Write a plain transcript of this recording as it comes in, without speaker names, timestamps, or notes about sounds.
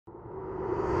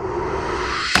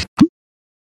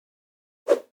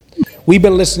We've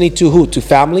been listening to who? To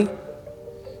family,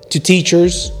 to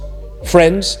teachers,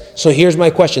 friends. So here's my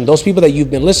question. Those people that you've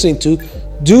been listening to,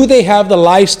 do they have the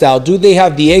lifestyle? Do they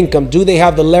have the income? Do they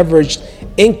have the leveraged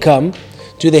income?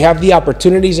 Do they have the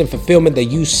opportunities and fulfillment that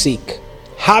you seek?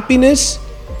 Happiness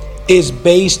is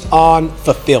based on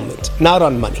fulfillment, not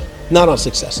on money, not on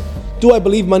success. Do I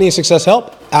believe money and success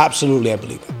help? Absolutely, I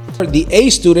believe it. The A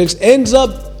students end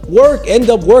up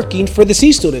working for the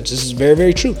C students. This is very,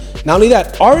 very true. Not only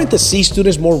that, aren't the C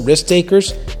students more risk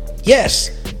takers? Yes.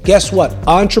 Guess what?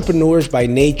 Entrepreneurs by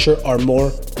nature are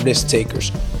more risk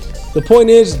takers. The point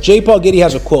is, J. Paul Getty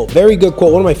has a quote, very good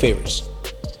quote, one of my favorites.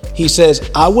 He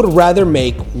says, I would rather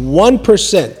make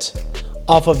 1%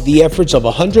 off of the efforts of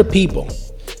 100 people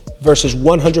versus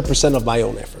 100% of my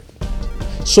own effort.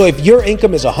 So if your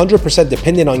income is 100%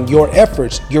 dependent on your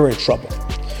efforts, you're in trouble.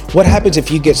 What happens if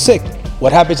you get sick?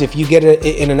 What happens if you get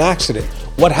in an accident?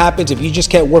 What happens if you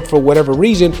just can't work for whatever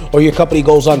reason or your company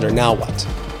goes under? Now what?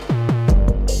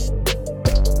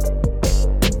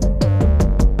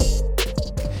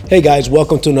 Hey guys,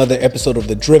 welcome to another episode of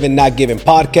the Driven Not Given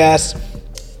podcast.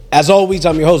 As always,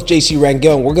 I'm your host, JC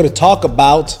Rangel, and we're going to talk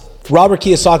about Robert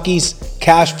Kiyosaki's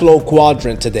cash flow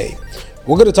quadrant today.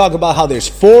 We're going to talk about how there's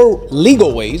four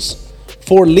legal ways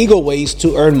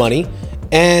to earn money,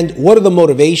 and what are the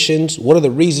motivations, what are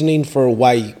the reasoning for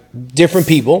why different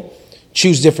people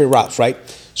choose different routes, right?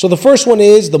 So the first one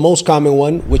is the most common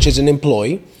one, which is an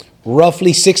employee.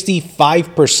 Roughly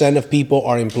 65% of people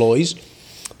are employees.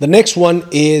 The next one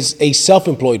is a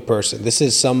self-employed person. This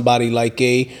is somebody like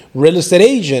a real estate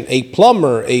agent, a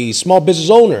plumber, a small business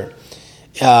owner.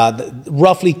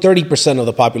 Roughly 30% of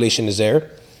the population is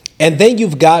there. And then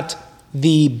you've got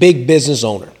the big business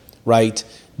owner, right?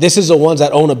 This is the ones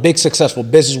that own a big successful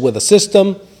business with a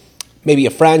system, maybe a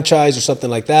franchise or something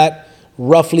like that.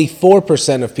 Roughly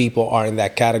 4% of people are in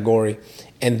that category.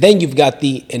 And then you've got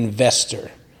the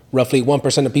investor. Roughly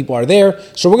 1% of people are there.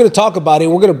 So we're going to talk about it.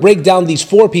 We're going to break down these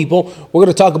four people. We're going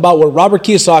to talk about what Robert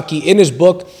Kiyosaki in his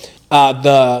book,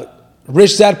 The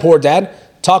Rich Dad, Poor Dad,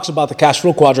 talks about the cash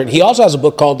flow quadrant. He also has a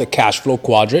book called The Cash Flow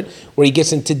Quadrant, where he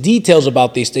gets into details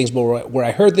about these things. But where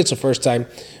I heard this the first time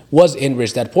was in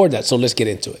Rich Dad, Poor Dad. So let's get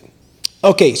into it.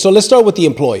 Okay, so let's start with the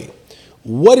employee.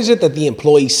 What is it that the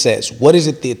employee says? What is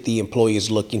it that the employee is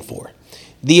looking for?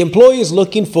 The employee is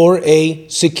looking for a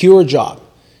secure job.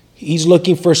 He's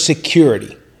looking for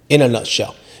security in a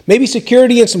nutshell. Maybe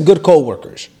security and some good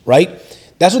coworkers, right?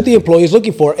 That's what the employee is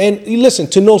looking for. And listen,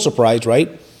 to no surprise,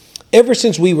 right? Ever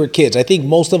since we were kids, I think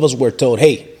most of us were told,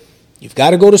 hey, you've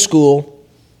got to go to school,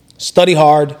 study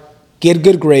hard, get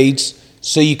good grades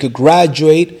so you could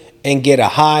graduate and get a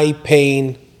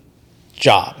high-paying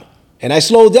job. And I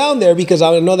slowed down there because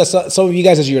I know that some of you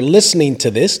guys, as you're listening to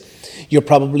this, you're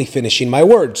probably finishing my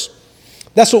words.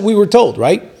 That's what we were told,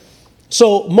 right?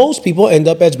 So most people end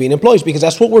up as being employees because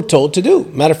that's what we're told to do.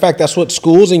 Matter of fact, that's what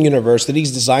schools and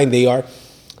universities design. They are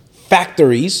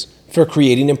factories for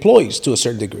creating employees to a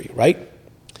certain degree, right?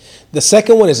 The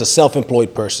second one is a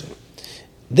self-employed person.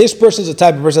 This person is the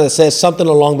type of person that says something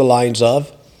along the lines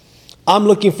of, I'm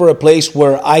looking for a place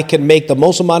where I can make the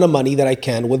most amount of money that I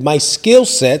can with my skill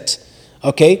set,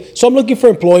 okay? So I'm looking for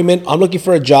employment, I'm looking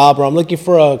for a job, or I'm looking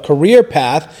for a career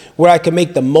path where I can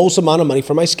make the most amount of money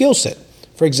for my skill set.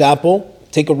 For example,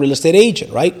 take a real estate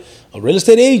agent, right? A real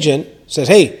estate agent says,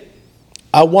 hey,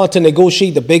 I want to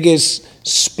negotiate the biggest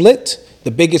split,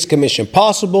 the biggest commission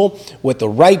possible with the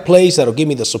right place that'll give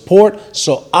me the support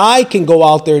so I can go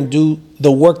out there and do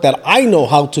the work that I know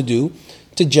how to do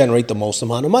to generate the most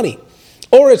amount of money.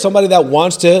 Or it's somebody that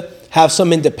wants to have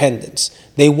some independence.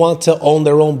 They want to own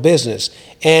their own business.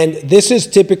 And this is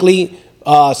typically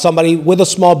somebody with a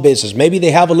small business. Maybe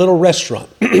they have a little restaurant.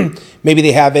 Maybe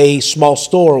they have a small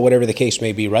store or whatever the case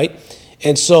may be, right?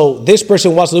 And so this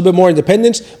person wants a little bit more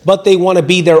independence, but they want to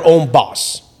be their own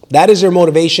boss. That is their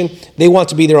motivation. They want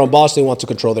to be their own boss. They want to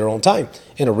control their own time.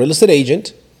 And a real estate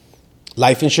agent,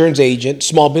 life insurance agent,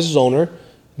 small business owner,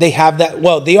 they have that.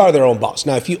 Well, they are their own boss.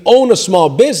 Now, if you own a small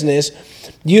business,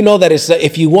 you know that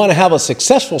if you want to have a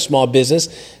successful small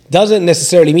business, doesn't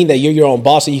necessarily mean that you're your own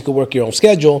boss and you can work your own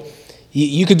schedule.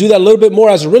 You could do that a little bit more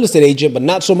as a real estate agent, but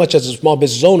not so much as a small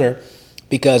business owner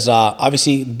because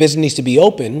obviously business needs to be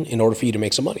open in order for you to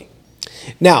make some money.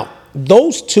 Now,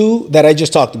 those two that I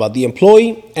just talked about, the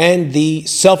employee and the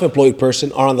self-employed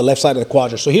person, are on the left side of the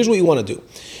quadrant. So here's what you want to do.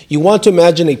 You want to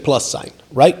imagine a plus sign,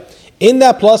 right? In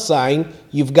that plus sign,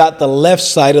 you've got the left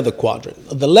side of the quadrant.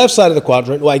 The left side of the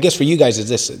quadrant, well, I guess for you guys,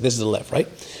 this is the left, right?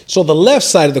 So the left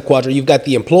side of the quadrant, you've got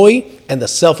the employee and the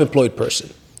self-employed person.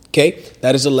 Okay,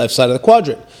 that is the left side of the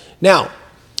quadrant. Now,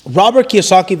 Robert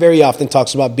Kiyosaki very often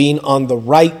talks about being on the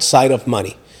right side of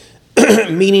money.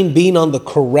 meaning being on the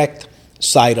correct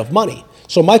side of money.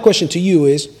 So my question to you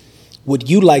is, would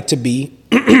you like to be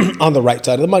on the right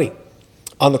side of the money,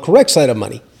 on the correct side of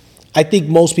money? I think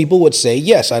most people would say,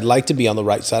 yes, I'd like to be on the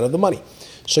right side of the money.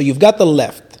 So you've got the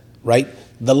left, right?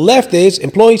 The left is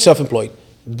employee, self-employed.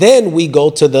 Then we go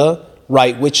to the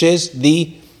right, which is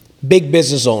the big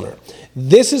business owner.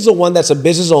 This is the one that's a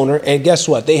business owner, and guess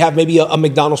what? They have maybe a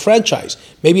McDonald's franchise,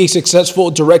 maybe a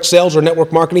successful direct sales or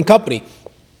network marketing company,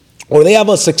 or they have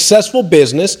a successful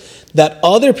business that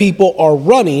other people are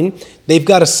running. They've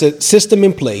got a system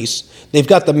in place. They've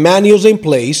got the manuals in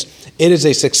place. It is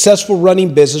a successful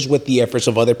running business with the efforts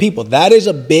of other people. That is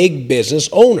a big business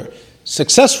owner.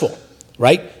 Successful,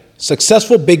 right?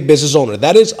 Successful big business owner.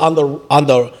 That is on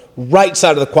the right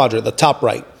side of the quadrant, the top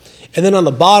right. And then on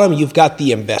the bottom, you've got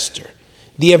the investor.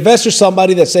 The investor is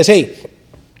somebody that says, hey,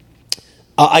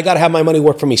 I got to have my money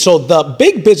work for me. So the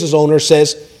big business owner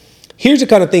says, here's the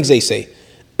kind of things they say.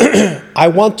 I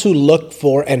want to look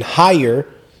for and hire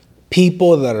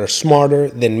people that are smarter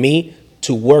than me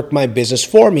to work my business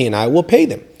for me, and I will pay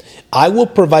them. I will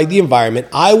provide the environment.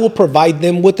 I will provide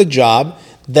them with a job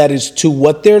that is to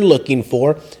what they're looking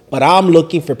for, but I'm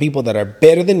looking for people that are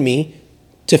better than me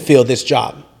to fill this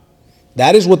job.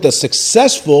 That is what the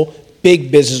successful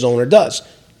big business owner does.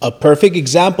 A perfect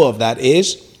example of that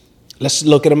is, let's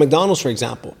look at a McDonald's, for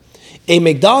example. A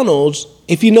McDonald's,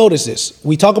 if you notice this,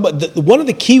 we talk about, one of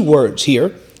the key words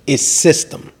here is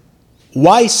system.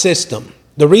 Why system?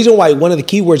 The reason why one of the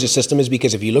key words is system is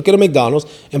because if you look at a McDonald's,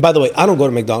 and by the way, I don't go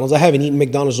to McDonald's. I haven't eaten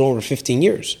McDonald's in over 15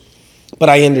 years. But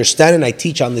I understand and I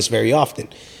teach on this very often.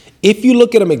 If you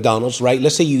look at a McDonald's, right,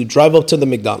 let's say you drive up to the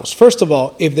McDonald's. First of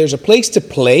all, if there's a place to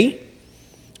play,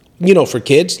 for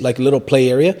kids, like a little play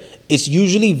area, it's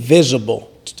usually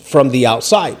visible from the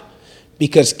outside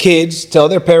because kids tell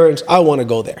their parents, I want to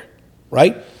go there,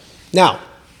 right? Now,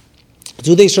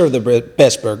 do they serve the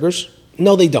best burgers?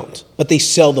 No, they don't, but they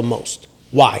sell the most.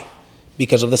 Why?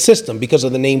 Because of the system, because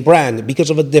of the name brand,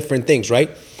 because of different things, right?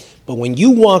 But when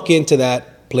you walk into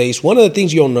that place, one of the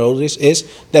things you'll notice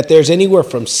is that there's anywhere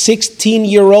from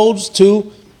 16-year-olds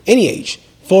to any age,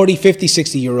 40, 50,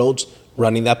 60-year-olds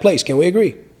running that place. Can we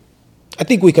agree? I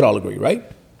think we could all agree, right?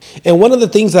 And one of the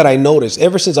things that I noticed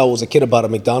ever since I was a kid about a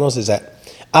McDonald's is that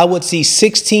I would see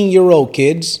 16-year-old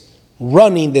kids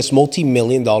running this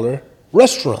multi-million-dollar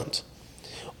restaurant.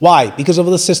 Why? Because of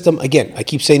the system. Again, I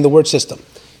keep saying the word system.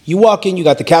 You walk in, you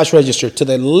got the cash register. To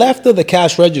the left of the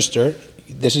cash register,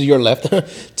 this is your left,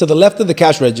 to the left of the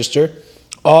cash register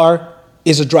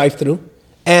is a drive-through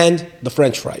and the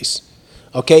French fries.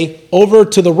 Okay? Over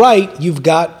to the right, you've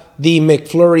got the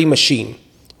McFlurry machine,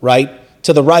 right?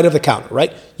 To the right of the counter,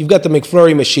 right? You've got the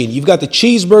McFlurry machine. You've got the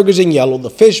cheeseburgers in yellow. The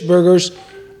fish burgers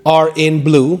are in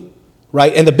blue,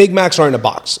 right? And the Big Macs are in a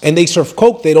box. And they serve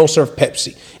Coke. They don't serve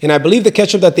Pepsi. And I believe the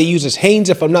ketchup that they use is Heinz,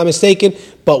 if I'm not mistaken.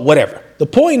 But whatever. The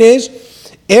point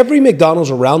is, every McDonald's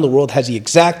around the world has the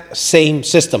exact same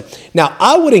system. Now,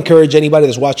 I would encourage anybody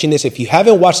that's watching this, if you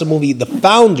haven't watched the movie The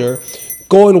Founder,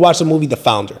 go and watch the movie The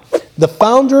Founder. The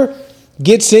Founder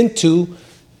gets into,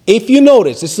 if you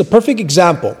notice, this is a perfect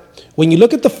example. When you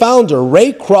look at the founder,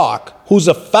 Ray Kroc, who's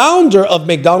the founder of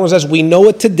McDonald's as we know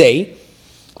it today,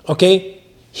 okay,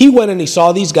 he went and he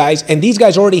saw these guys, and these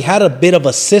guys already had a bit of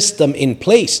a system in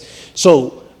place.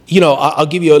 So, I'll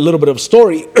give you a little bit of a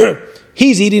story.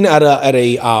 He's eating at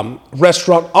a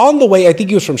restaurant on the way, I think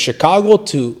he was from Chicago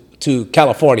to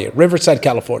California, Riverside,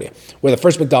 California, where the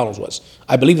first McDonald's was.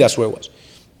 I believe that's where it was.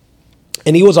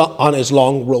 And he was on his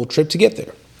long road trip to get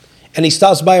there. And he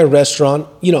stops by a restaurant,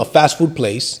 a fast food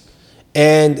place,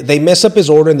 and they mess up his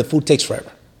order and the food takes forever.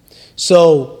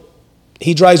 So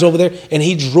he drives over there, and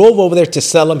he drove over there to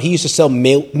sell them. He used to sell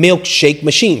milkshake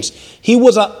machines. He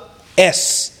was a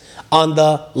S on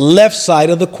the left side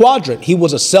of the quadrant. He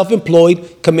was a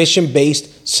self-employed,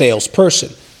 commission-based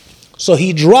salesperson. So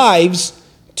he drives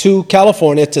to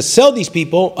California to sell these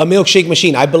people a milkshake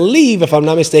machine. I believe, if I'm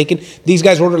not mistaken, these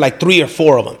guys ordered like 3 or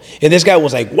 4 of them. And this guy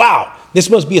was like, wow, this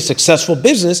must be a successful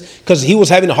business, because he was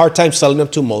having a hard time selling them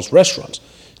to most restaurants.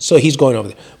 So he's going over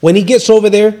there. When he gets over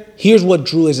there, here's what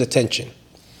drew his attention.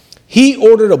 He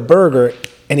ordered a burger,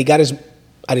 and he got his,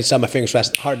 I didn't snap my fingers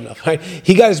fast hard enough, right?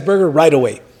 He got his burger right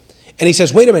away. And he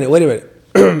says, wait a minute.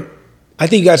 I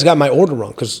think you guys got my order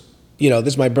wrong, because, this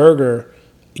is my burger.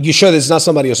 You sure this is not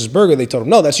somebody else's burger? They told him,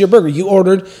 no, that's your burger. You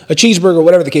ordered a cheeseburger,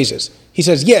 whatever the case is. He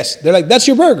says, yes. They're like, that's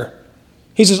your burger.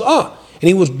 He says, And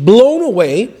he was blown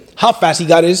away how fast he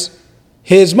got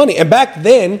his money. And back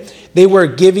then, they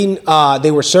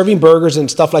were serving burgers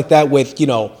and stuff like that with,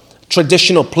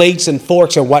 traditional plates and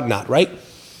forks and whatnot, right?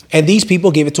 And these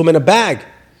people gave it to him in a bag.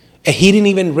 And he didn't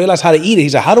even realize how to eat it.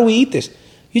 He's like, how do we eat this?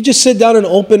 You just sit down and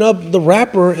open up the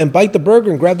wrapper and bite the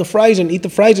burger and grab the fries and eat the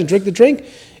fries and drink the drink.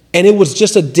 And it was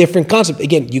just a different concept.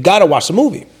 Again, you got to watch the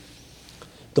movie.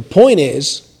 The point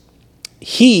is,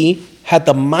 he had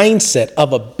the mindset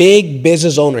of a big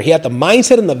business owner. He had the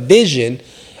mindset and the vision,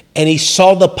 and he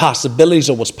saw the possibilities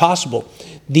of what's possible.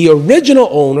 The original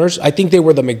owners, I think they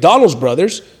were the McDonald's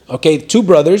brothers, okay, two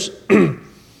brothers.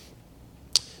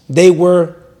 They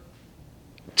were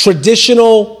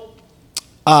traditional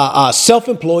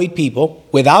self-employed people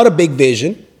without a big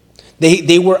vision.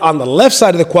 They were on the left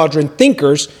side of the quadrant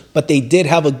thinkers, but they did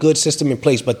have a good system in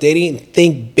place, but they didn't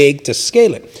think big to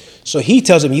scale it. So he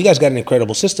tells them, you guys got an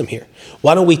incredible system here.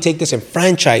 Why don't we take this and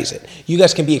franchise it? You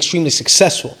guys can be extremely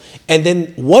successful. And then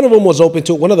one of them was open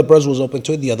to it. One of the brothers was open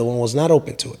to it. The other one was not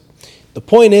open to it. The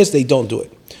point is, they don't do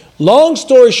it. Long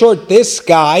story short, this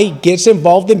guy gets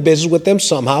involved in business with them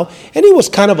somehow. And he was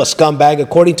kind of a scumbag,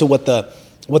 according to what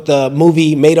the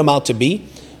movie made him out to be.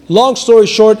 Long story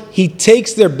short, he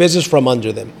takes their business from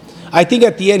under them. I think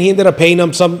at the end, he ended up paying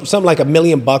them something like $1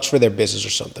 million for their business or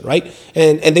something, right?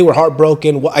 And they were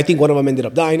heartbroken. I think one of them ended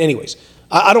up dying. Anyways,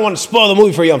 I don't want to spoil the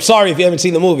movie for you. I'm sorry if you haven't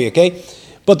seen the movie, okay?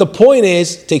 But the point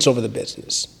is, takes over the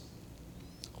business.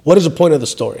 What is the point of the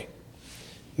story?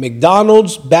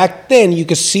 McDonald's, back then, you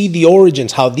could see the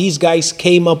origins, how these guys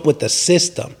came up with the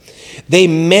system. They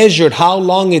measured how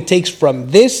long it takes from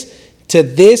this to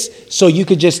this, so you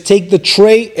could just take the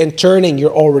tray and turn and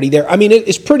you're already there. I mean,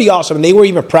 it's pretty awesome. And they were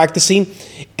even practicing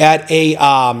at a,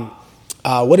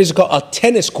 a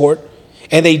tennis court,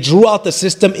 and they drew out the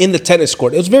system in the tennis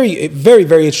court. It was very, very,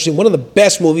 very interesting. One of the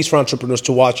best movies for entrepreneurs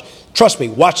to watch. Trust me,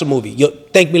 watch the movie. You'll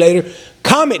thank me later.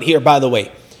 Comment here, by the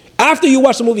way. After you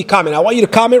watch the movie, comment. I want you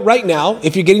to comment right now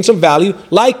if you're getting some value.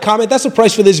 Like, comment. That's the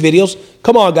price for these videos.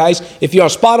 Come on, guys. If you're on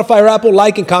Spotify or Apple,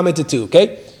 like and comment it too,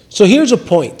 okay? So here's a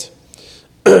point.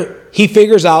 He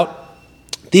figures out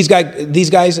these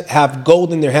guys have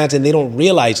gold in their hands and they don't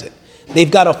realize it.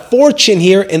 They've got a fortune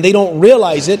here and they don't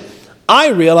realize it. I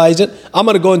realize it. I'm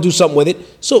going to go and do something with it.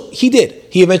 So he did.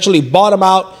 He eventually bought them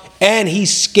out and he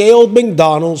scaled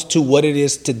McDonald's to what it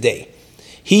is today.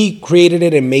 He created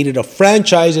it and made it a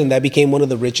franchise, and that became one of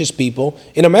the richest people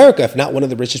in America, if not one of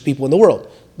the richest people in the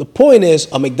world. The point is,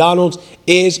 a McDonald's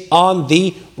is on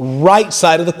the right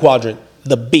side of the quadrant,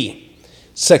 the B.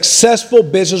 Successful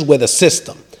business with a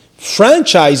system.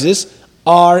 Franchises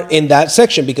are in that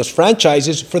section because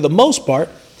franchises, for the most part,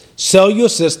 sell you a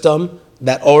system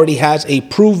that already has a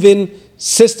proven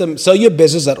system, sell you a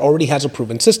business that already has a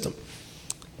proven system.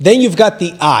 Then you've got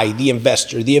the I, the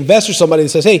investor. The investor is somebody that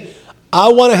says, hey, I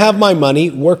want to have my money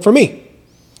work for me.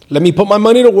 Let me put my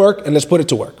money to work and let's put it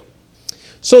to work.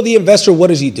 So the investor, what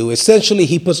does he do? Essentially,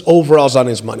 he puts overalls on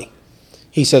his money.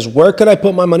 He says, where could I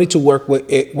put my money to work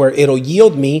where it'll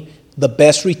yield me the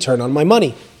best return on my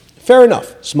money? Fair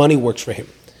enough. This money works for him.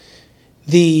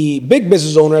 The big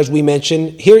business owner, as we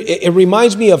mentioned, here it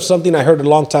reminds me of something I heard a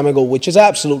long time ago, which is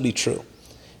absolutely true.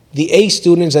 The A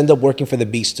students end up working for the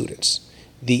B students.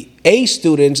 The A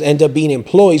students end up being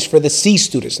employees for the C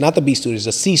students, not the B students,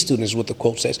 the C students is what the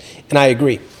quote says. And I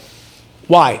agree.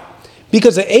 Why?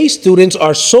 Because the A students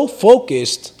are so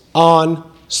focused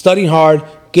on studying hard,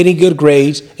 getting good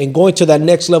grades, and going to that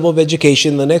next level of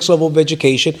education, the next level of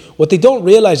education. What they don't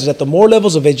realize is that the more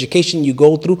levels of education you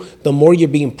go through, the more you're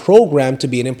being programmed to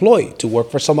be an employee, to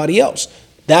work for somebody else.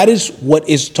 That is what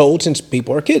is told since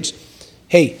people are kids.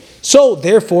 Hey, so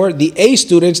therefore, the A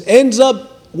students end up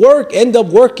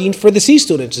working for the C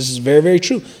students. This is very, very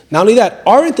true. Not only that,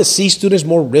 aren't the C students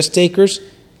more risk takers?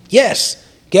 Yes.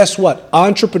 Guess what?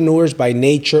 Entrepreneurs by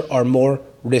nature are more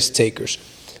risk takers.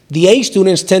 The A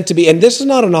students tend to be, and this is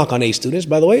not a knock on A students,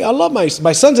 by the way. I love my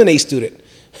son's an A student.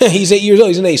 He's 8 years old.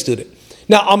 He's an A student.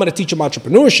 Now, I'm going to teach him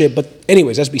entrepreneurship, but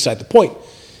anyways, that's beside the point.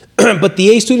 But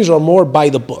the A students are more by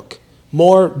the book,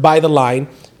 more by the line,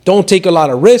 don't take a lot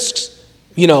of risks.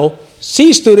 You know,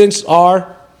 C students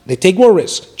they take more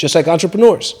risks, just like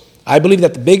entrepreneurs. I believe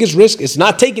that the biggest risk is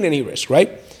not taking any risk,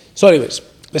 right? So anyways,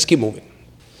 let's keep moving.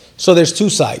 So there's two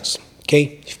sides,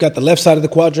 okay? You've got the left side of the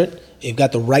quadrant, you've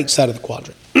got the right side of the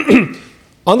quadrant.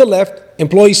 On the left,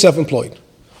 employee, self-employed.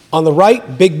 On the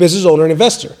right, big business owner and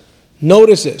investor.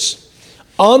 Notice this.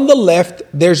 On the left,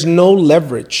 there's no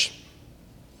leverage.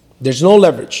 There's no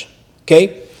leverage,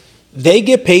 okay? They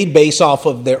get paid based off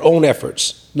of their own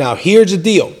efforts. Now, here's the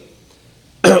deal.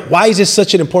 Why is this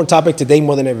such an important topic today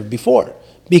more than ever before?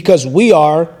 Because we've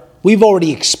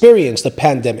already experienced the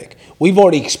pandemic. We've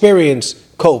already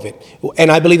experienced COVID.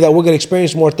 And I believe that we're going to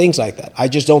experience more things like that. I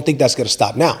just don't think that's going to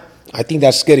stop now. I think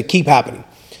that's going to keep happening.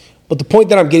 But the point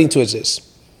that I'm getting to is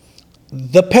this.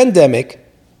 The pandemic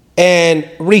and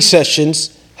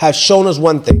recessions have shown us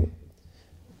one thing.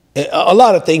 A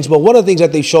lot of things, but one of the things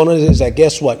that they've shown us is that,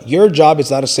 guess what? Your job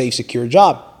is not a safe, secure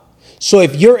job. So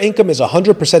if your income is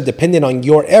 100% dependent on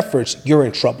your efforts, you're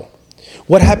in trouble.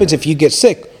 What happens if you get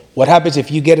sick? What happens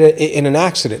if you get in an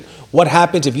accident? What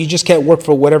happens if you just can't work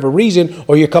for whatever reason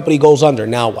or your company goes under?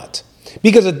 Now what?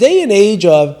 Because a day and age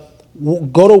of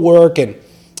go to work and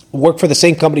work for the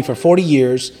same company for 40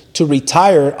 years to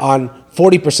retire on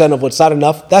 40% of what's not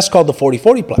enough, that's called the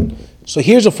 40-40 plan. So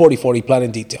here's a 40-40 plan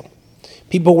in detail.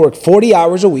 People work 40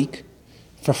 hours a week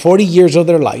for 40 years of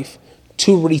their life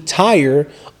to retire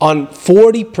on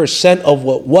 40% of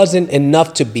what wasn't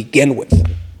enough to begin with.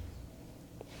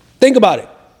 Think about it.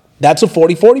 That's a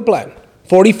 40-40 plan.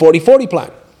 40-40-40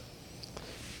 plan.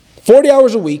 40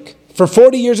 hours a week for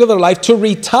 40 years of their life to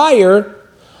retire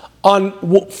on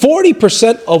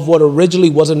 40% of what originally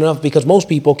wasn't enough, because most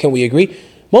people, can we agree?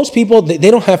 Most people,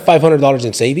 they don't have $500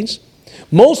 in savings.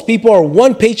 Most people are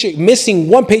missing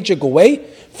one paycheck away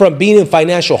from being in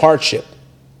financial hardship.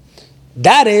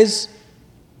 That is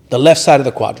the left side of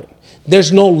the quadrant.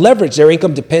 There's no leverage. Their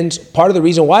income depends. Part of the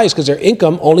reason why is because their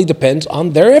income only depends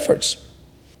on their efforts.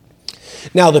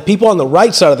 Now, the people on the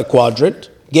right side of the quadrant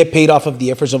get paid off of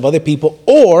the efforts of other people,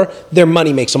 or their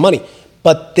money makes some money,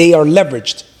 but they are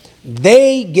leveraged.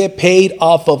 They get paid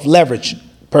off of leverage.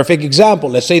 Perfect example.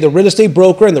 Let's say the real estate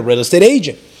broker and the real estate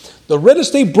agent. The real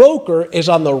estate broker is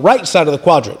on the right side of the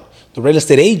quadrant. The real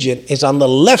estate agent is on the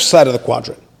left side of the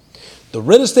quadrant. The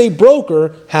real estate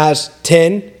broker has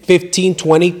 10, 15,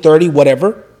 20, 30,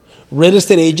 whatever real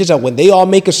estate agents, and when they all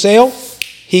make a sale,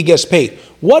 he gets paid.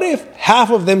 What if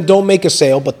half of them don't make a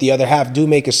sale, but the other half do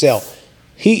make a sale?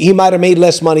 He might have made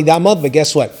less money that month, but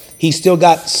guess what? He still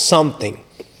got something.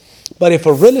 But if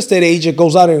a real estate agent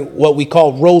goes out and what we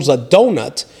call rolls a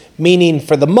donut, meaning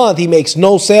for the month he makes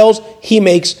no sales, he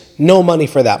makes no money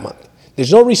for that month.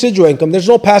 There's no residual income. There's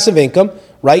no passive income,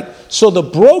 right? So the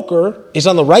broker is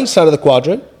on the right side of the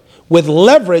quadrant with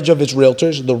leverage of his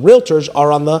realtors. The realtors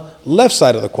are on the left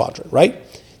side of the quadrant, right?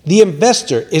 The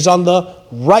investor is on the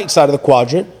right side of the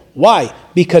quadrant. Why?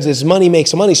 Because his money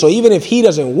makes money. So even if he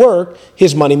doesn't work,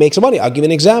 his money makes money. I'll give you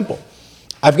an example.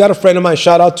 I've got a friend of mine,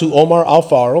 shout out to Omar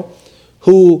Alfaro,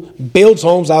 who builds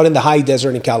homes out in the high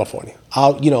desert in California.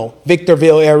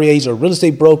 Victorville area. He's a real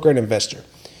estate broker and investor.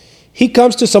 He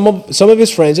comes to some of his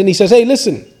friends and he says, hey,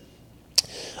 listen,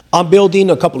 I'm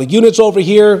building a couple of units over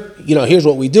here. Here's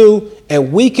what we do.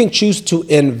 And we can choose to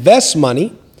invest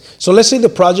money. So let's say the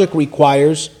project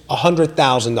requires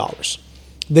 $100,000.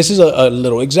 This is a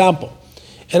little example.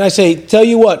 And I say, tell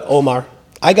you what, Omar,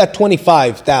 I got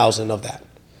 25,000 of that.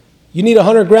 You need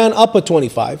 100 grand, I'll put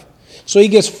 25. So he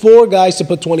gets 4 guys to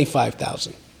put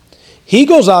 25,000. He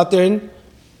goes out there and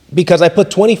because I put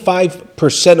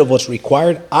 25% of what's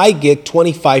required, I get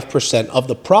 25% of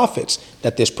the profits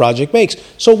that this project makes.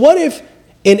 So what if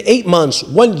in 8 months,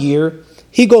 1 year,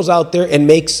 he goes out there and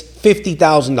makes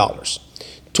 $50,000?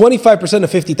 25%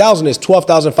 of 50,000 is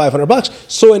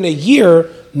 $12,500. So in a year,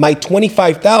 my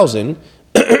 25,000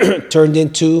 turned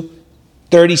into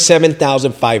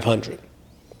 37,500.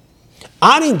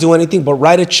 I didn't do anything but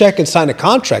write a check and sign a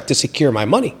contract to secure my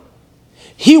money.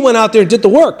 He went out there and did the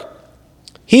work.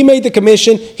 He made the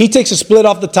commission. He takes a split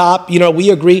off the top.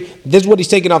 We agree. This is what he's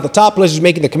taking off the top. Plus he's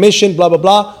making the commission, blah, blah,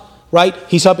 blah, right?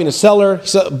 He's helping a seller,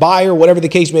 buyer, whatever the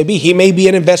case may be. He may be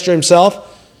an investor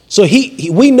himself. So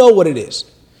we know what it is.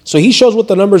 So he shows what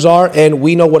the numbers are, and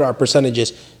we know what our percentage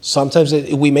is. Sometimes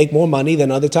we make more money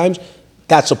than other times.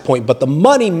 That's a point. But the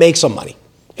money makes some money.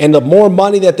 And the more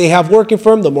money that they have working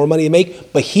for them, the more money they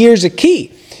make. But here's the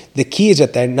key. The key is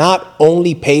that they're not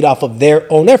only paid off of their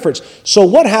own efforts. So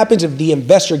what happens if the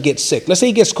investor gets sick? Let's say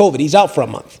he gets COVID. He's out for a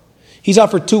month. He's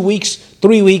out for 2 weeks,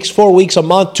 3 weeks, 4 weeks, a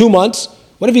month, 2 months.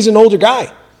 What if he's an older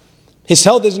guy? His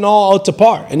health isn't all up to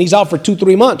par, and he's out for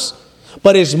 2-3 months.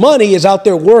 But his money is out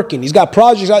there working. He's got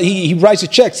projects out. He writes a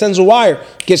check, sends a wire,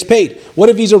 gets paid. What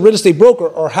if he's a real estate broker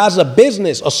or has a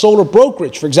business, a solar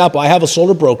brokerage? For example, I have a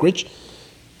solar brokerage.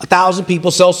 1,000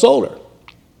 people sell solar.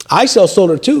 I sell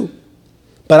solar too,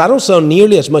 but I don't sell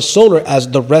nearly as much solar as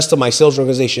the rest of my sales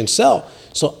organization sell.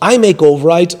 So I make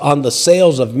overrides on the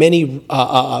sales of many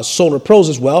solar pros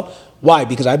as well. Why?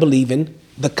 Because I believe in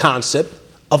the concept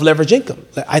of leverage income.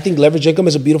 I think leverage income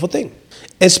is a beautiful thing.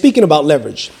 And speaking about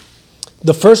leverage,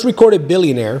 the first recorded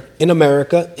billionaire in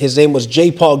America, his name was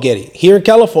J. Paul Getty. Here in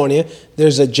California,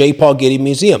 there's a J. Paul Getty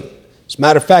Museum. As a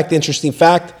matter of fact, interesting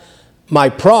fact, my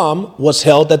prom was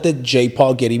held at the J.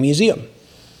 Paul Getty Museum.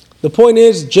 The point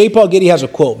is, J. Paul Getty has a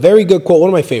quote, very good quote, one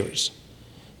of my favorites.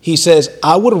 He says,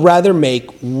 I would rather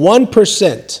make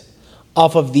 1%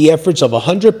 off of the efforts of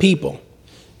 100 people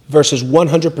versus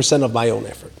 100% of my own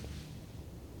effort.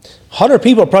 100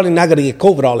 people are probably not going to get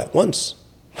COVID all at once,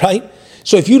 right?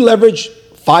 So if you leverage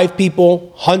 5 people,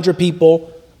 100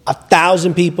 people,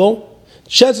 1,000 people,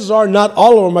 chances are not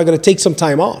all of them are going to take some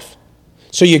time off.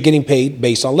 So you're getting paid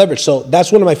based on leverage. So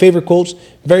that's one of my favorite quotes,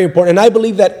 very important. And I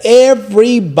believe that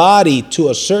everybody to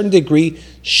a certain degree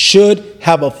should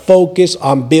have a focus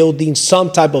on building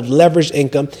some type of leveraged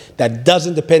income that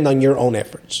doesn't depend on your own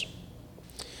efforts.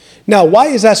 Now, why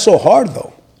is that so hard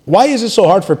though? Why is it so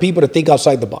hard for people to think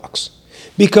outside the box?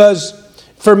 Because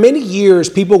for many years,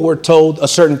 people were told a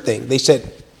certain thing. They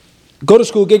said, go to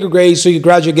school, get your grades, so you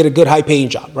graduate, get a good high-paying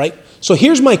job, right? So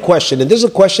here's my question, and this is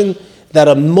a question that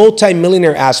a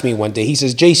multimillionaire asked me one day. He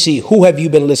says, JC, who have you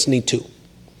been listening to?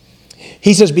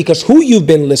 He says, because who you've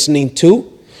been listening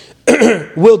to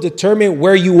will determine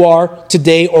where you are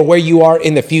today or where you are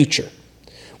in the future.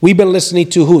 We've been listening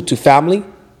to who? To family,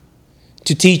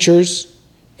 to teachers,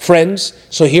 friends.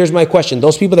 So here's my question.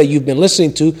 Those people that you've been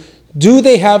listening to, do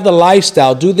they have the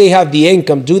lifestyle? Do they have the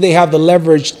income? Do they have the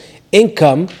leveraged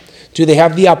income? Do they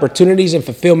have the opportunities and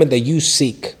fulfillment that you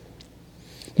seek?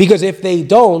 Because if they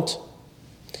don't,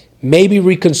 maybe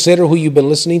reconsider who you've been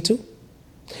listening to.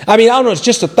 I mean, I don't know, it's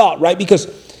just a thought, right? Because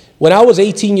when I was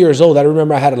 18 years old, I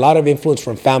remember I had a lot of influence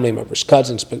from family members,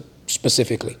 cousins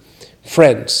specifically,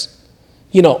 friends,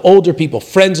 older people,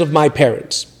 friends of my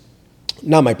parents.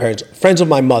 Not my parents, friends of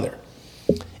my mother.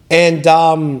 And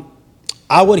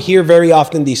I would hear very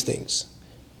often these things.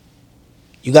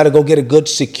 You got to go get a good,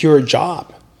 secure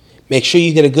job. Make sure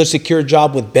you get a good, secure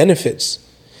job with benefits.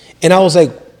 And I was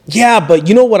like, yeah, but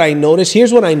you know what I noticed?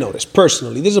 Here's what I noticed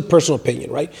personally. This is a personal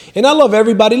opinion, right? And I love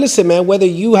everybody. Listen, man, whether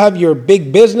you have your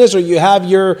big business or you have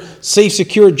your safe,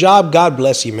 secure job, God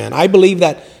bless you, man. I believe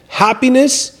that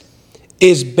happiness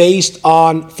is based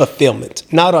on fulfillment,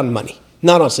 not on money,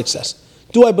 not on success.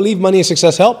 Do I believe money and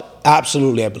success help?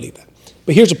 Absolutely, I believe that.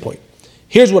 But here's the point.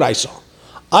 Here's what I saw.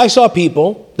 I saw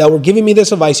people that were giving me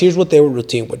this advice. Here's what their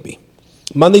routine would be.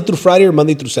 Monday through Friday or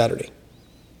Monday through Saturday.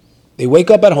 They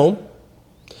wake up at home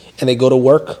and they go to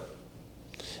work.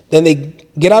 Then they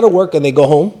get out of work and they go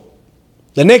home.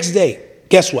 The next day,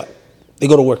 guess what? They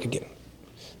go to work again.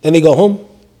 Then they go home,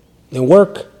 then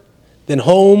work, then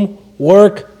home,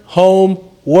 work, home,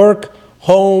 work,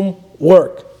 home,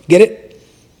 work. Get it?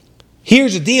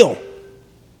 Here's the deal.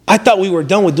 I thought we were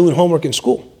done with doing homework in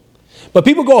school. But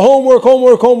people go homework,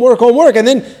 homework, homework, homework. And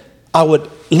then I would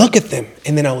look at them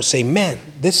and then I would say, man,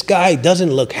 this guy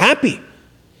doesn't look happy.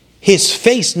 His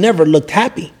face never looked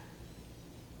happy.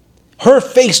 Her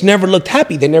face never looked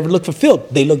happy. They never looked fulfilled.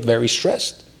 They looked very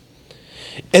stressed.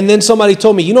 And then somebody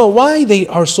told me, you know why they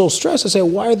are so stressed? I said,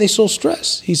 why are they so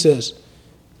stressed? He says,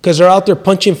 because they're out there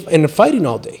punching and fighting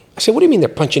all day. I said, what do you mean they're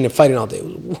punching and fighting all day?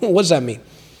 What does that mean?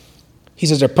 He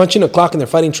says, they're punching a clock and they're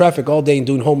fighting traffic all day and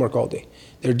doing homework all day.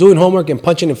 They're doing homework and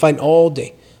punching and fighting all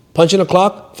day. Punching a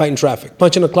clock, fighting traffic.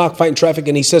 Punching a clock, fighting traffic.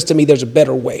 And he says to me, there's a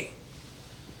better way.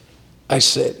 I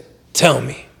said, tell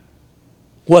me,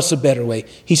 what's a better way?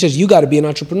 He says, you got to be an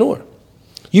entrepreneur.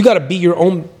 You got to be your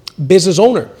own business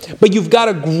owner. But you've got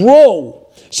to grow.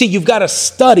 See, you've got to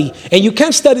study. And you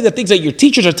can't study the things that your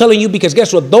teachers are telling you because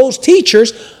guess what? Those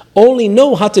teachers only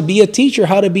know how to be a teacher,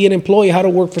 how to be an employee, how to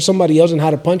work for somebody else, and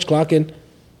how to punch clock and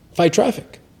fight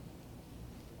traffic.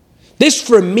 This,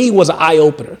 for me, was an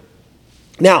eye-opener.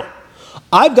 Now,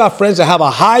 I've got friends that have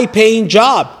a high-paying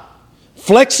job,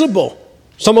 flexible.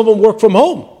 Some of them work from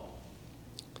home,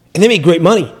 and they make great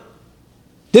money.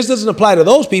 This doesn't apply to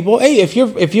those people. Hey, if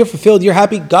you're fulfilled, you're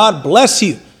happy, God bless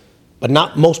you. But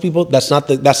not most people. That's not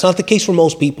the case for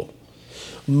most people.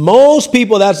 Most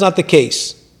people, that's not the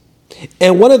case.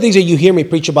 And one of the things that you hear me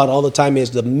preach about all the time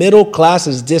is the middle class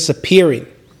is disappearing.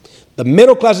 The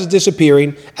middle class is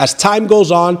disappearing. As time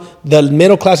goes on, the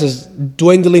middle class is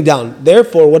dwindling down.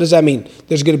 Therefore, what does that mean?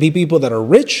 There's going to be people that are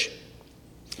rich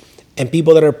and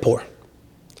people that are poor.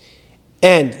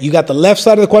 And you got the left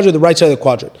side of the quadrant, the right side of the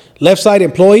quadrant. Left side,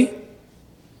 employee,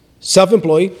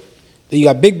 self-employed. Then you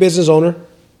got big business owner,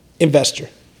 investor.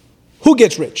 Who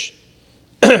gets rich?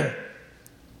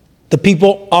 The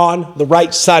people on the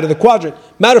right side of the quadrant.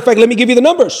 Matter of fact, let me give you the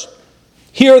numbers.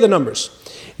 Here are the numbers.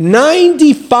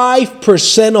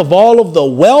 95% of all of the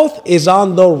wealth is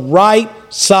on the right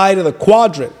side of the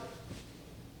quadrant.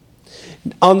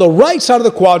 On the right side of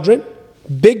the quadrant,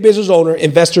 big business owner,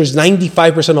 investor is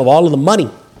 95% of all of the money.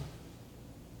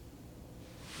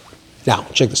 Now,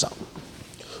 check this out.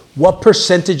 What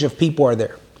percentage of people are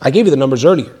there? I gave you the numbers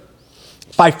earlier.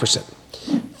 5%.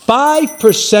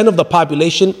 5% of the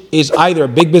population is either a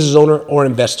big business owner or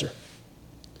investor.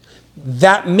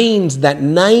 that means that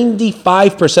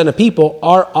 95% of people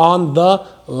are on the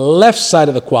left side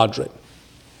of the quadrant.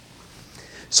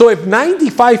 So if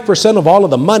 95% of all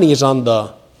of the money is on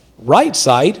the right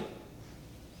side,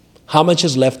 how much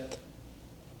is left?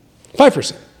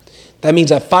 5%. That means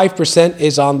that 5%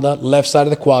 is on the left side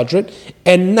of the quadrant,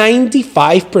 and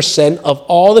 95% of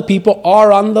all the people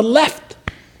are on the left.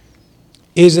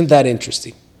 Isn't that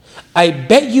interesting? I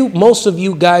bet you most of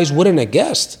you guys wouldn't have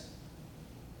guessed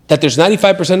that there's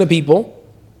 95% of people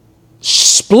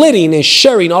splitting and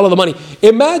sharing all of the money.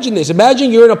 Imagine this.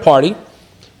 Imagine you're in a party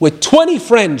with 20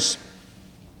 friends,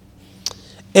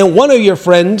 and one of your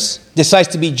friends decides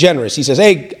to be generous. He says,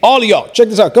 hey, all of y'all, check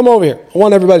this out. Come over here. I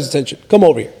want everybody's attention. Come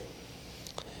over here.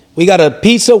 We got a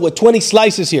pizza with 20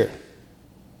 slices here.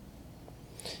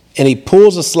 And he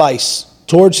pulls a slice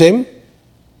towards him,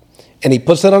 and he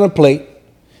puts it on a plate.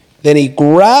 Then he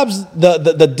grabs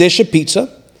the dish of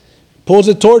pizza, pulls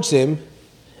it towards him,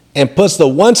 and puts the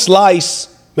one slice.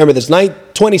 Remember, there's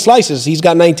 20 slices. He's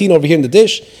got 19 over here in the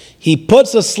dish. He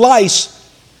puts the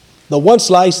one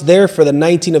slice there for the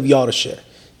 19 of y'all to share.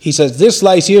 He says, this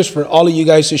slice here is for all of you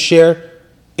guys to share.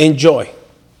 Enjoy.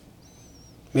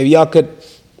 Maybe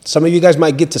some of you guys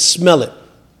might get to smell it.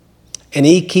 And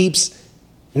he keeps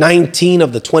 19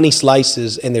 of the 20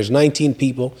 slices, and there's 19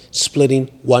 people splitting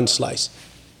one slice.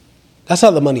 That's how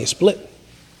the money is split.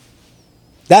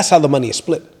 That's how the money is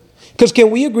split. Because can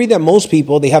we agree that most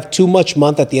people, they have too much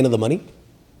month at the end of the money?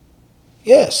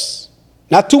 Yes.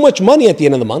 Not too much money at the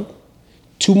end of the month.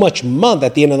 Too much month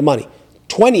at the end of the money.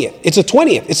 20th. It's a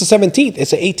 20th. It's a 17th.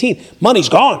 It's a 18th. Money's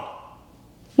gone.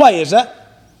 Why is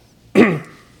that?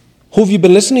 Who have you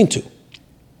been listening to?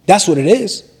 That's what it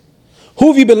is. Who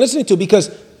have you been listening to?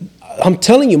 Because I'm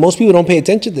telling you, most people don't pay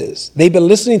attention to this. They've been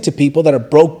listening to people that are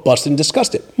broke, busted, and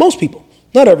disgusted. Most people.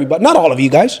 Not everybody. Not all of you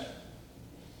guys.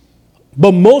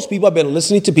 But most people have been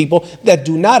listening to people that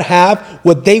do not have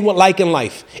what they would like in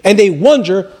life. And they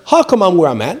wonder, how come I'm where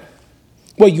I'm at?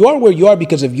 Well, you are where you are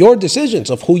because of your decisions,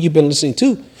 of who you've been listening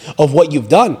to, of what you've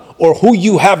done, or who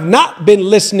you have not been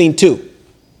listening to.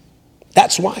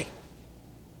 That's why.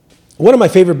 One of my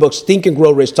favorite books, Think and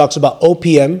Grow Rich, talks about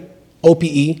OPM,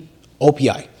 OPE,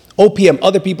 OPI. OPM,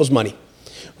 other people's money.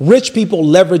 Rich people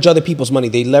leverage other people's money.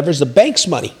 They leverage the bank's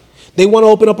money. They want to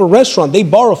open up a restaurant. They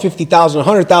borrow $50,000,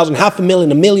 $100,000,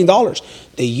 $500,000, $1 million.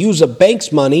 They use a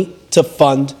bank's money to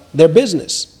fund their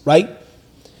business, right?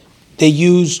 They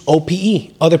use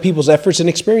OPE, other people's efforts and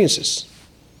experiences.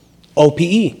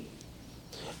 OPE.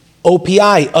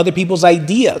 OPI, other people's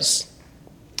ideas,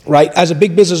 right? As a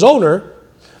big business owner,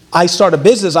 I start a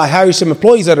business, I hire some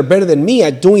employees that are better than me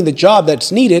at doing the job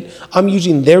that's needed. I'm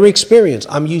using their experience,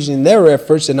 I'm using their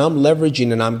efforts, and I'm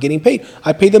leveraging and I'm getting paid.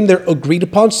 I pay them their agreed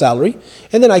upon salary,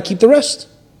 and then I keep the rest,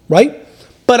 right?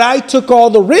 But I took all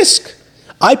the risk.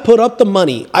 I put up the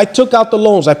money. I took out the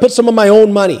loans. I put some of my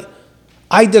own money.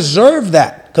 I deserve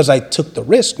that because I took the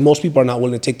risk. Most people are not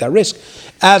willing to take that risk.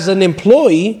 As an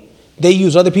employee, they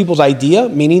use other people's idea,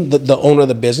 meaning the owner of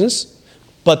the business,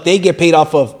 but they get paid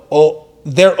off of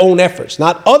their own efforts,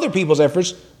 not other people's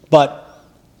efforts, but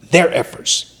their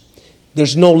efforts.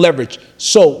 There's no leverage.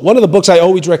 So one of the books I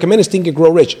always recommend is Think and Grow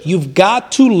Rich. You've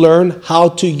got to learn how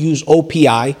to use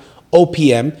OPI,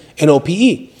 OPM, and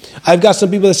OPE. I've got some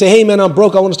people that say, hey man, I'm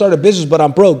broke. I want to start a business, but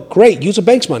I'm broke. Great. Use a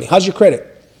bank's money. How's your credit?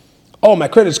 Oh, my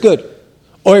credit's good.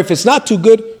 Or if it's not too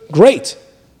good, great.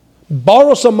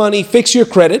 Borrow some money, fix your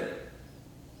credit.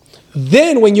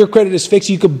 Then when your credit is fixed,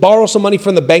 you could borrow some money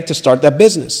from the bank to start that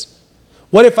business.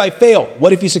 What if I fail?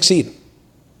 What if you succeed?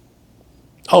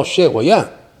 Oh shit, well yeah.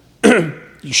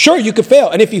 Sure, you could fail.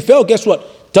 And if you fail, guess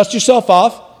what? Dust yourself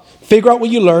off, figure out what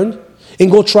you learned,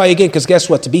 and go try again. Because guess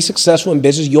what? To be successful in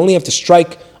business, you only have to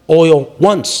strike oil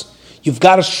once. You've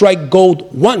got to strike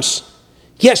gold once.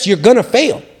 Yes, you're going to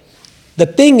fail. The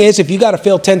thing is, if you got to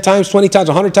fail 10 times, 20 times,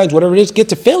 100 times, whatever it is, get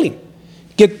to failing.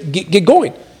 Get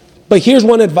going. But here's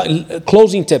one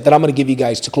closing tip that I'm going to give you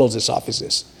guys to close this off is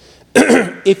this.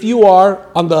 If you are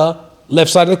on the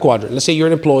left side of the quadrant, let's say you're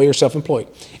an employee or self-employed,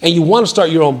 and you want to start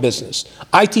your own business.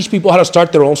 I teach people how to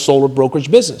start their own solo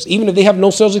brokerage business, even if they have no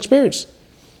sales experience.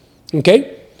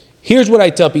 Okay? Here's what I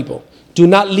tell people. Do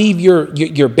not leave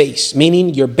your base,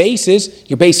 meaning your base is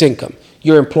your base income,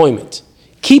 your employment.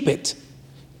 Keep it.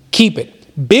 Keep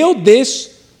it. Build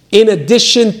this in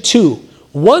addition to.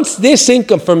 Once this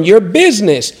income from your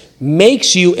business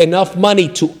makes you enough money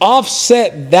to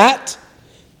offset that,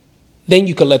 then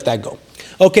you can let that go.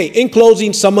 Okay, in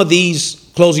closing, some of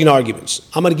these closing arguments.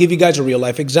 I'm going to give you guys a real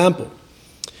life example.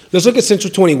 Let's look at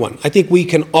Central 21. I think we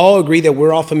can all agree that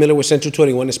we're all familiar with Central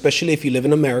 21, especially if you live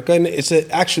in America. And it's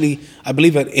actually, I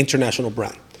believe, an international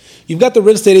brand. You've got the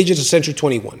real estate agents of Century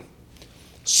 21,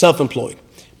 self-employed.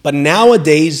 But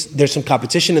nowadays, there's some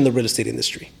competition in the real estate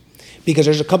industry because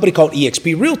there's a company called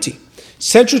eXp Realty.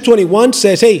 Century 21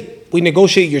 says, hey, we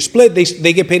negotiate your split.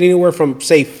 They get paid anywhere from,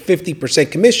 say,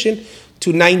 50% commission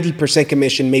to 90%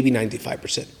 commission, maybe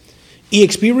 95%.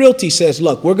 eXp Realty says,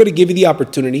 look, we're going to give you the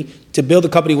opportunity to build a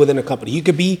company within a company. You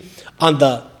could be on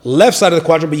the left side of the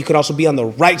quadrant, but you could also be on the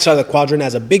right side of the quadrant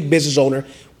as a big business owner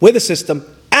with a system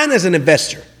and as an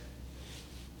investor.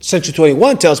 Century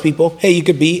 21 tells people, hey, you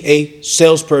could be a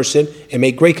salesperson and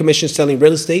make great commissions selling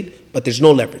real estate, but there's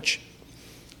no leverage.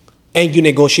 And you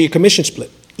negotiate your commission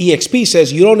split. eXp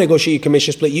says you don't negotiate your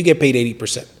commission split, you get paid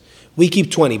 80%. We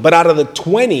keep 20. But out of the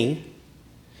 20,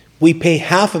 we pay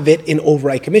half of it in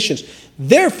override commissions.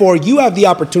 Therefore, you have the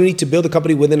opportunity to build a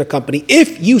company within a company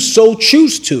if you so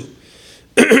choose to.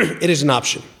 It is an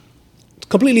option. It's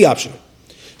completely optional.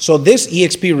 So this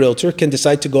eXp realtor can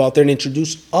decide to go out there and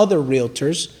introduce other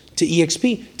realtors to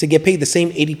eXp to get paid the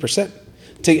same 80%,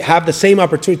 to have the same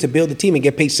opportunity to build a team and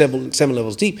get paid seven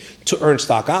levels deep to earn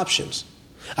stock options.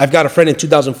 I've got a friend in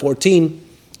 2014,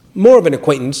 more of an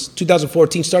acquaintance,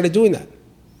 2014 started doing that.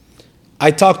 I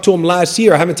talked to him last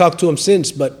year. I haven't talked to him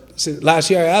since, but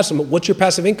last year I asked him, what's your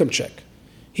passive income check?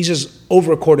 He says,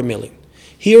 over $250,000.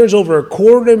 He earns over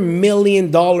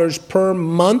 $250,000 per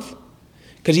month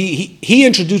because he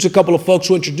introduced a couple of folks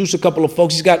who introduced a couple of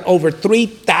folks. He's got over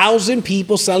 3,000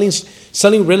 people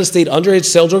selling real estate under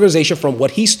his sales organization from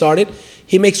what he started.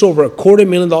 He makes over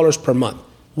 $250,000 per month.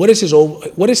 What is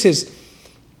his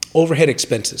overhead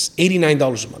expenses?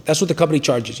 $89 a month. That's what the company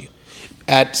charges you.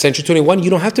 At Century 21,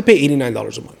 you don't have to pay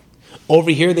 $89 a month.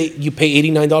 Over here, you pay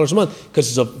 $89 a month because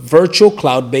it's a virtual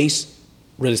cloud-based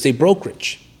real estate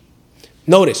brokerage.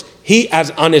 Notice,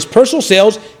 on his personal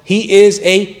sales, he is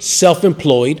a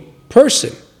self-employed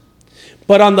person.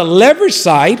 But on the leverage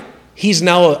side, he's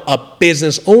now a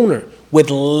business owner with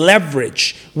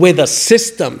leverage, with a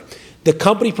system. The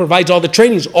company provides all the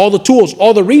trainings, all the tools,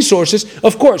 all the resources.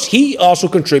 Of course, he also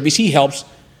contributes. He helps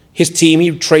his team.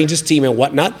 He trains his team and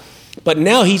whatnot. But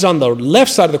now he's on the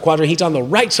left side of the quadrant. He's on the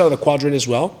right side of the quadrant as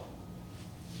well.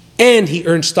 And he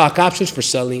earns stock options for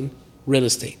selling real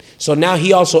estate. So now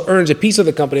he also earns a piece of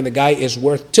the company. The guy is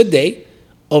worth today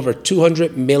over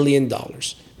 $200 million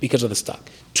because of the stock.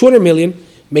 $200 million,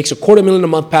 makes $250,000 a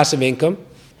month passive income.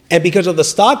 And because of the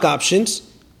stock options,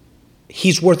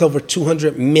 he's worth over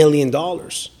 $200 million.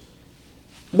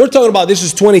 We're talking about this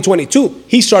is 2022.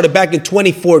 He started back in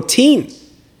 2014.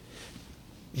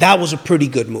 That was a pretty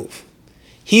good move.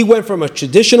 He went from a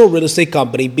traditional real estate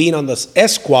company being on the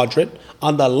S quadrant,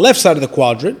 on the left side of the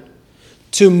quadrant,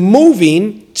 to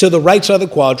moving to the right side of the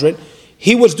quadrant.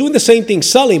 He was doing the same thing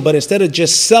selling, but instead of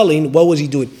just selling, what was he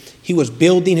doing? He was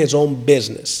building his own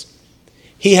business.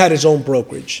 He had his own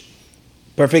brokerage.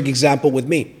 Perfect example with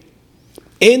me.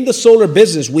 In the solar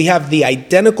business, we have the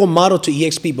identical model to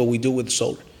eXp, but we do it with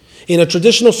solar. In a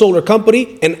traditional solar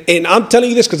company, and I'm telling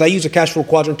you this because I use a cash flow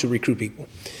quadrant to recruit people.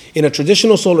 In a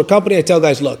traditional solar company, I tell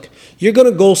guys, look, you're going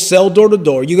to go sell door to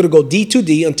door. You're going to go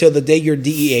D2D until the day you're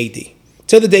DEAD,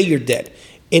 till the day you're dead.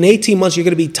 In 18 months, you're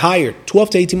going to be tired. 12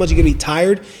 to 18 months, you're going to be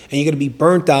tired, and you're going to be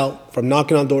burnt out from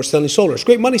knocking on doors selling solar. It's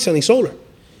great money selling solar.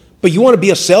 But you want to be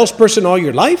a salesperson all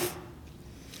your life?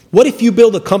 What if you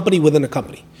build a company within a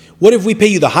company? What if we pay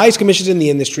you the highest commissions in the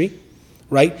industry,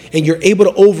 right? And you're able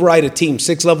to override a team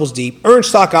 6 levels deep, earn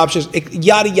stock options,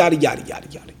 yada, yada, yada, yada,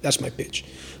 yada. That's my pitch.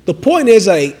 The point is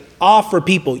I offer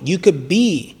people, you could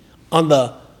be on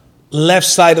the left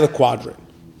side of the quadrant.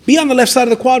 Be on the left side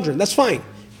of the quadrant. That's fine.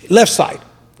 Left side,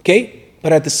 okay?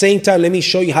 But at the same time, let me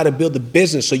show you how to build a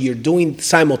business so you're doing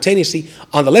simultaneously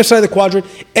on the left side of the quadrant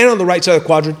and on the right side of the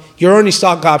quadrant. You're earning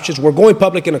stock options. We're going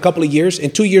public in a couple of years.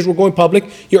 In 2 years, we're going public.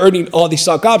 You're earning all these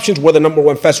stock options. We're the number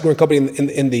one fastest growing company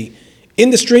in the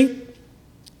industry.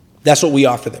 That's what we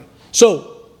offer them. So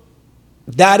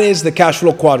that is the cash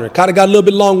flow quadrant. Kind of got a little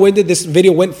bit long-winded. This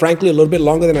video went, frankly, a little bit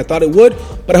longer than I thought it would.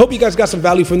 But I hope you guys got some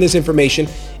value from this information.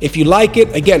 If you like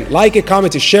it, again, like it,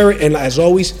 comment it, share it. And as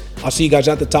always, I'll see you guys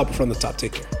at the top or from the top.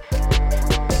 Take care.